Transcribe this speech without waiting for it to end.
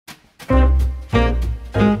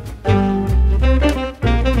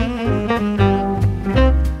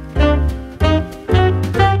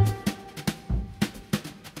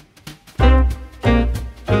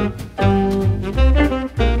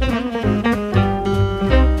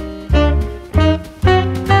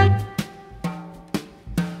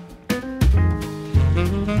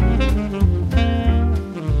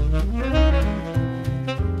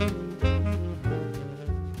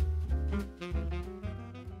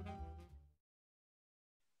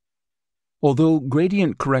Although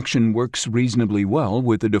gradient correction works reasonably well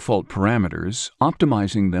with the default parameters,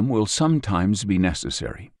 optimizing them will sometimes be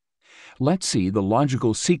necessary. Let's see the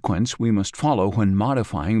logical sequence we must follow when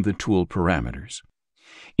modifying the tool parameters.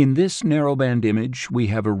 In this narrowband image, we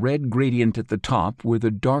have a red gradient at the top with a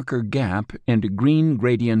darker gap and a green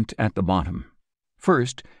gradient at the bottom.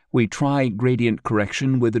 First, we try gradient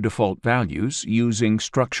correction with the default values, using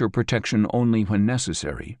structure protection only when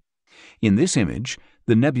necessary. In this image,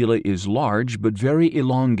 the nebula is large but very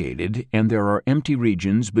elongated, and there are empty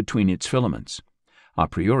regions between its filaments. A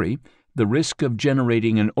priori, the risk of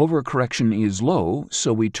generating an overcorrection is low,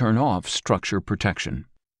 so we turn off structure protection.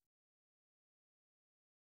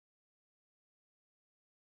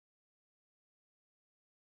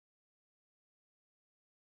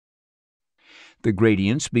 The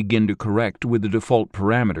gradients begin to correct with the default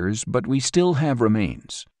parameters, but we still have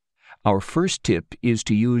remains. Our first tip is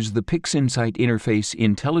to use the PixInsight interface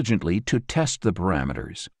intelligently to test the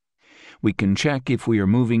parameters. We can check if we are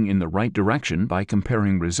moving in the right direction by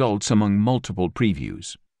comparing results among multiple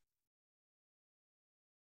previews.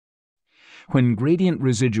 When gradient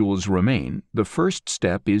residuals remain, the first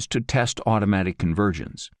step is to test automatic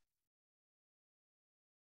convergence.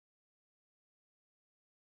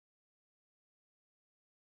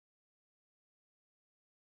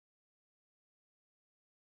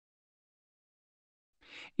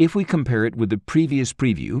 If we compare it with the previous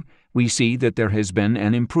preview, we see that there has been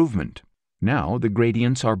an improvement. Now the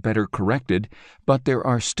gradients are better corrected, but there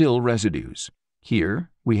are still residues. Here,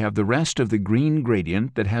 we have the rest of the green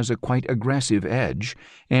gradient that has a quite aggressive edge,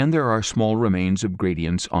 and there are small remains of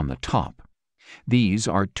gradients on the top. These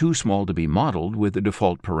are too small to be modeled with the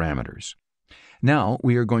default parameters. Now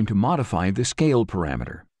we are going to modify the scale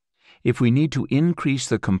parameter. If we need to increase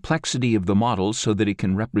the complexity of the model so that it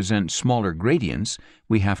can represent smaller gradients,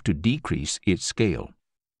 we have to decrease its scale.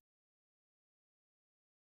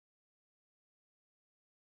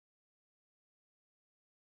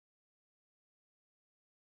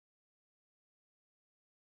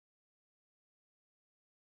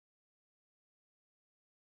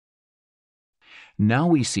 Now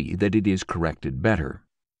we see that it is corrected better.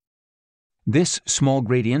 This small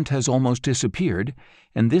gradient has almost disappeared,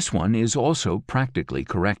 and this one is also practically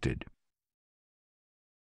corrected.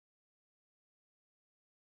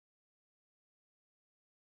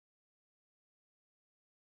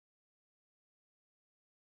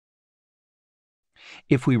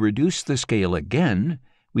 If we reduce the scale again,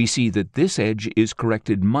 we see that this edge is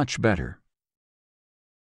corrected much better.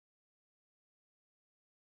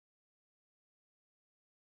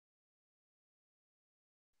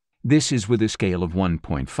 This is with a scale of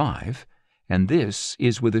 1.5, and this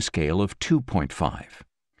is with a scale of 2.5.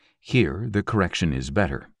 Here, the correction is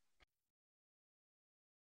better.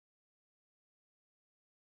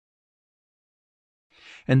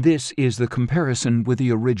 And this is the comparison with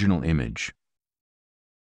the original image.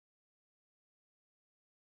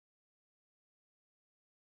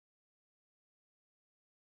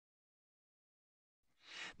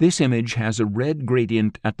 This image has a red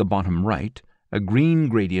gradient at the bottom right, a green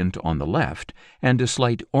gradient on the left, and a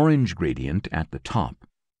slight orange gradient at the top.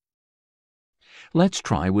 Let's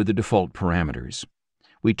try with the default parameters.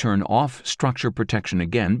 We turn off structure protection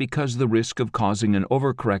again because the risk of causing an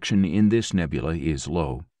overcorrection in this nebula is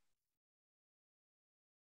low.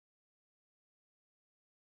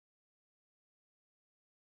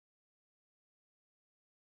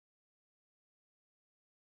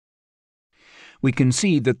 We can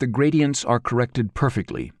see that the gradients are corrected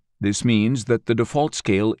perfectly. This means that the default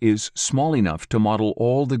scale is small enough to model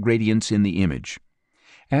all the gradients in the image.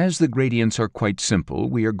 As the gradients are quite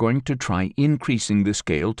simple, we are going to try increasing the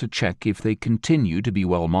scale to check if they continue to be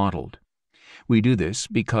well modeled. We do this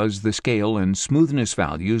because the scale and smoothness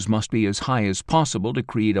values must be as high as possible to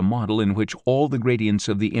create a model in which all the gradients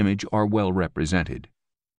of the image are well represented.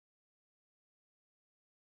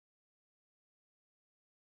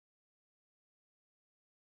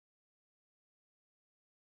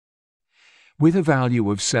 With a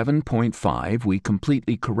value of 7.5, we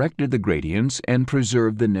completely corrected the gradients and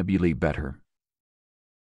preserved the nebulae better.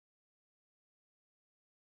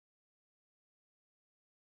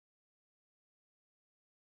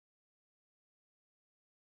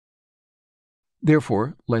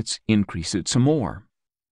 Therefore, let's increase it some more.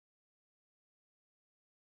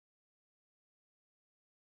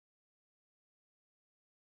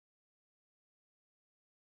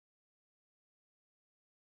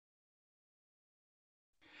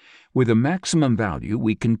 With a maximum value,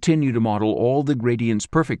 we continue to model all the gradients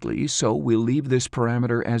perfectly, so we'll leave this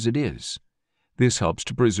parameter as it is. This helps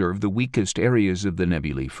to preserve the weakest areas of the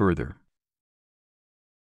nebulae further.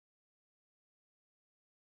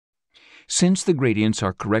 Since the gradients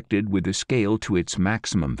are corrected with the scale to its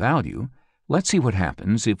maximum value, let's see what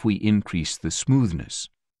happens if we increase the smoothness.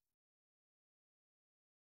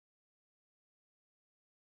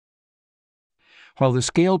 While the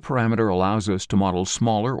scale parameter allows us to model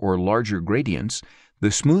smaller or larger gradients, the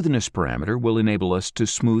smoothness parameter will enable us to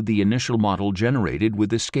smooth the initial model generated with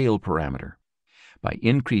the scale parameter. By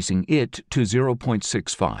increasing it to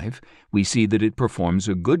 0.65, we see that it performs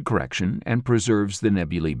a good correction and preserves the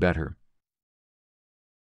nebulae better.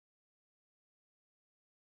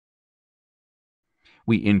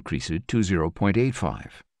 We increase it to 0.85.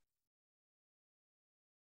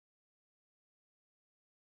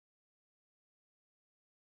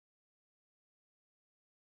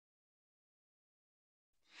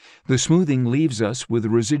 The smoothing leaves us with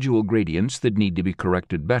residual gradients that need to be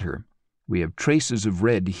corrected better. We have traces of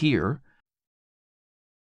red here,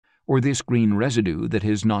 or this green residue that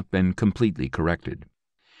has not been completely corrected.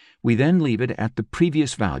 We then leave it at the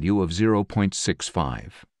previous value of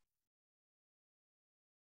 0.65.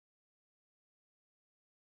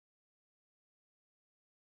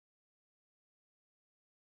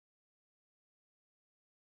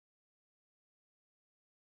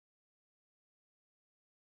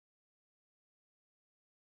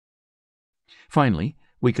 Finally,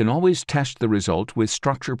 we can always test the result with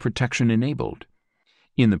structure protection enabled.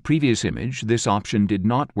 In the previous image, this option did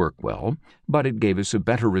not work well, but it gave us a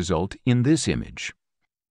better result in this image.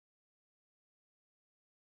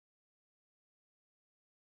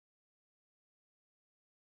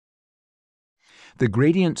 The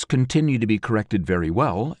gradients continue to be corrected very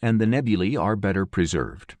well, and the nebulae are better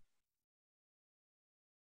preserved.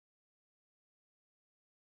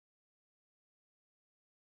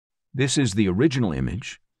 This is the original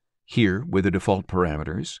image, here with the default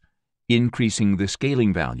parameters, increasing the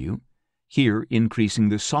scaling value, here increasing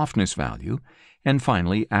the softness value, and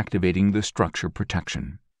finally activating the structure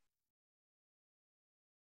protection.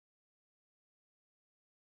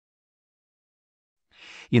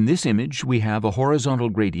 In this image, we have a horizontal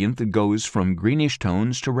gradient that goes from greenish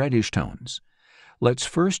tones to reddish tones. Let's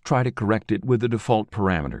first try to correct it with the default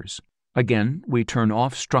parameters. Again, we turn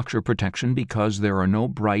off structure protection because there are no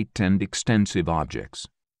bright and extensive objects.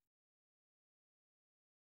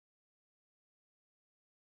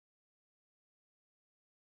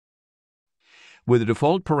 With the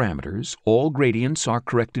default parameters, all gradients are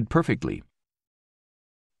corrected perfectly.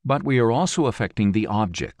 But we are also affecting the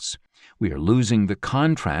objects. We are losing the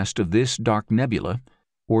contrast of this dark nebula,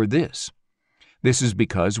 or this. This is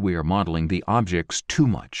because we are modeling the objects too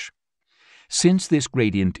much. Since this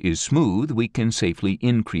gradient is smooth, we can safely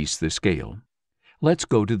increase the scale. Let's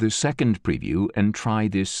go to the second preview and try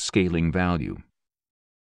this scaling value.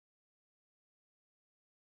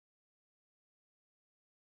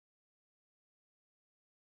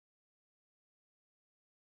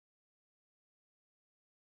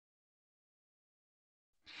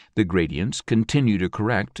 The gradients continue to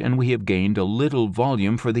correct, and we have gained a little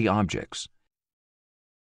volume for the objects.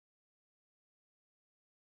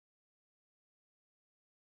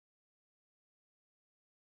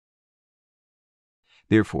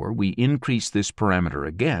 Therefore, we increase this parameter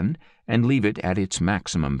again and leave it at its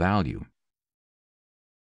maximum value.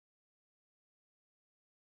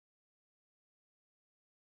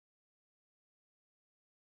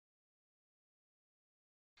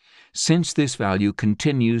 Since this value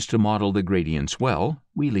continues to model the gradients well,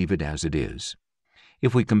 we leave it as it is.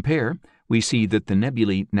 If we compare, we see that the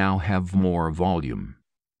nebulae now have more volume.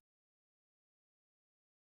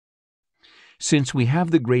 Since we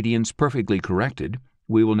have the gradients perfectly corrected,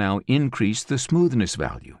 we will now increase the smoothness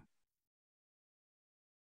value.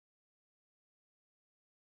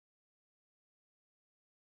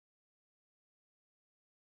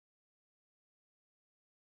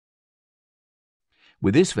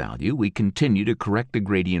 With this value, we continue to correct the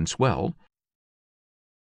gradients well,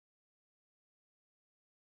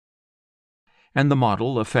 and the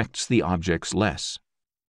model affects the objects less.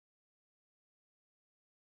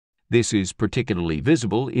 This is particularly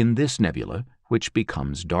visible in this nebula, which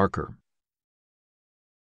becomes darker.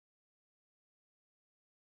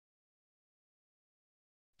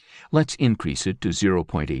 Let's increase it to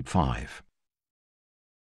 0.85.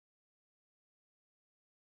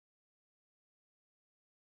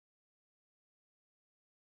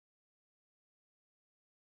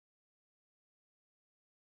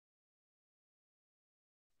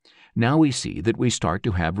 Now we see that we start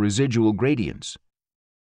to have residual gradients.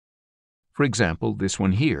 For example, this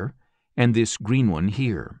one here, and this green one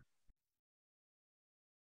here.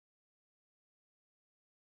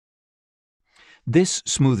 This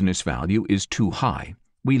smoothness value is too high.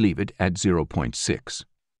 We leave it at 0.6.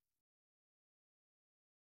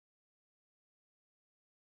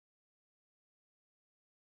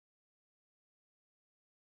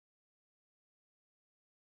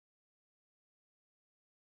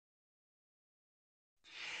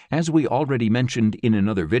 As we already mentioned in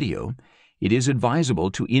another video, it is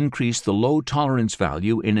advisable to increase the low tolerance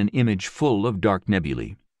value in an image full of dark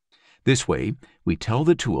nebulae. This way, we tell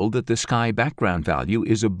the tool that the sky background value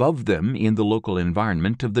is above them in the local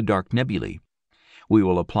environment of the dark nebulae. We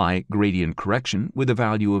will apply gradient correction with a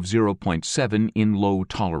value of 0.7 in low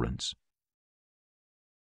tolerance.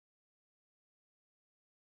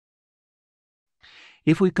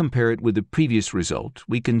 If we compare it with the previous result,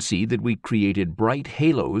 we can see that we created bright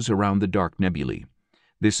halos around the dark nebulae.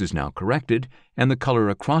 This is now corrected, and the color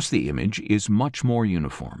across the image is much more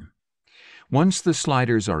uniform. Once the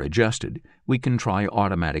sliders are adjusted, we can try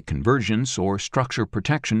automatic convergence or structure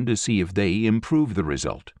protection to see if they improve the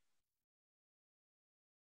result.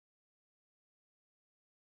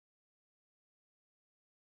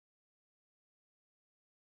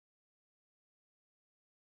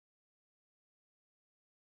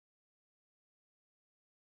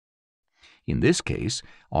 In this case,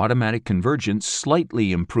 automatic convergence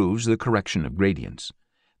slightly improves the correction of gradients.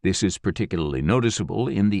 This is particularly noticeable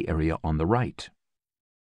in the area on the right.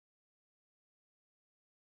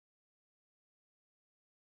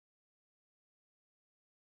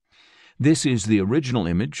 This is the original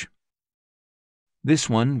image, this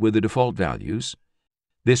one with the default values,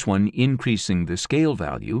 this one increasing the scale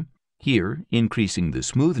value, here increasing the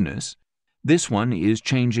smoothness, this one is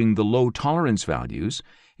changing the low tolerance values,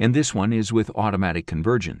 and this one is with automatic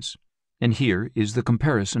convergence. And here is the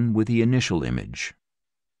comparison with the initial image.